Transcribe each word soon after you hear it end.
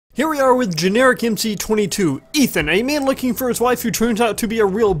Here we are with generic MC22, Ethan, a man looking for his wife who turns out to be a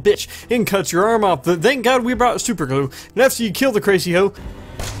real bitch and cuts your arm off, but thank God we brought superglue, and after you kill the crazy hoe,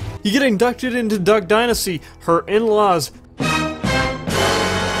 you get inducted into Duck Dynasty, her in-laws,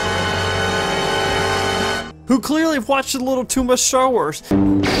 who clearly have watched a little too much Star Wars.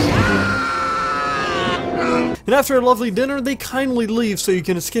 And after a lovely dinner, they kindly leave so you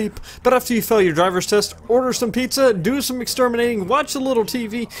can escape. But after you fail your driver's test, order some pizza, do some exterminating, watch a little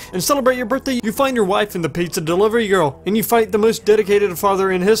TV, and celebrate your birthday, you find your wife in the pizza delivery girl, and you fight the most dedicated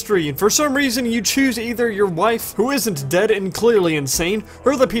father in history. And for some reason, you choose either your wife, who isn't dead and clearly insane,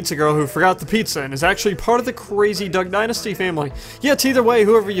 or the pizza girl who forgot the pizza and is actually part of the crazy Duck Dynasty family. Yet either way,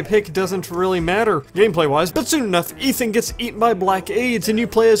 whoever you pick doesn't really matter, gameplay-wise. But soon enough, Ethan gets eaten by black AIDS, and you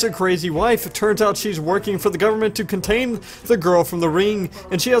play as a crazy wife. It turns out she's working for the government to contain the girl from the ring,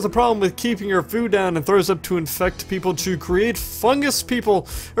 and she has a problem with keeping her food down and throws up to infect people to create fungus people,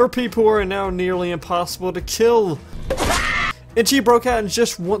 or people who are now nearly impossible to kill. And she broke out and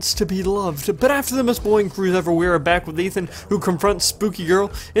just wants to be loved. But after the most boring cruise ever, we are back with Ethan, who confronts Spooky Girl,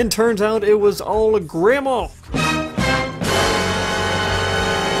 and turns out it was all a grandma.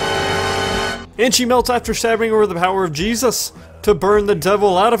 And she melts after stabbing her with the power of Jesus to burn the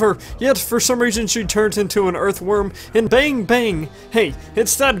devil out of her. Yet for some reason she turns into an earthworm, and bang bang, hey,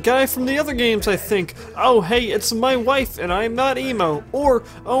 it's that guy from the other games, I think. Oh hey, it's my wife and I'm not emo. Or,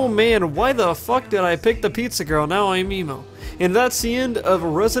 oh man, why the fuck did I pick the pizza girl? Now I'm emo. And that's the end of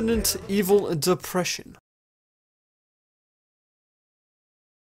Resident Evil Depression.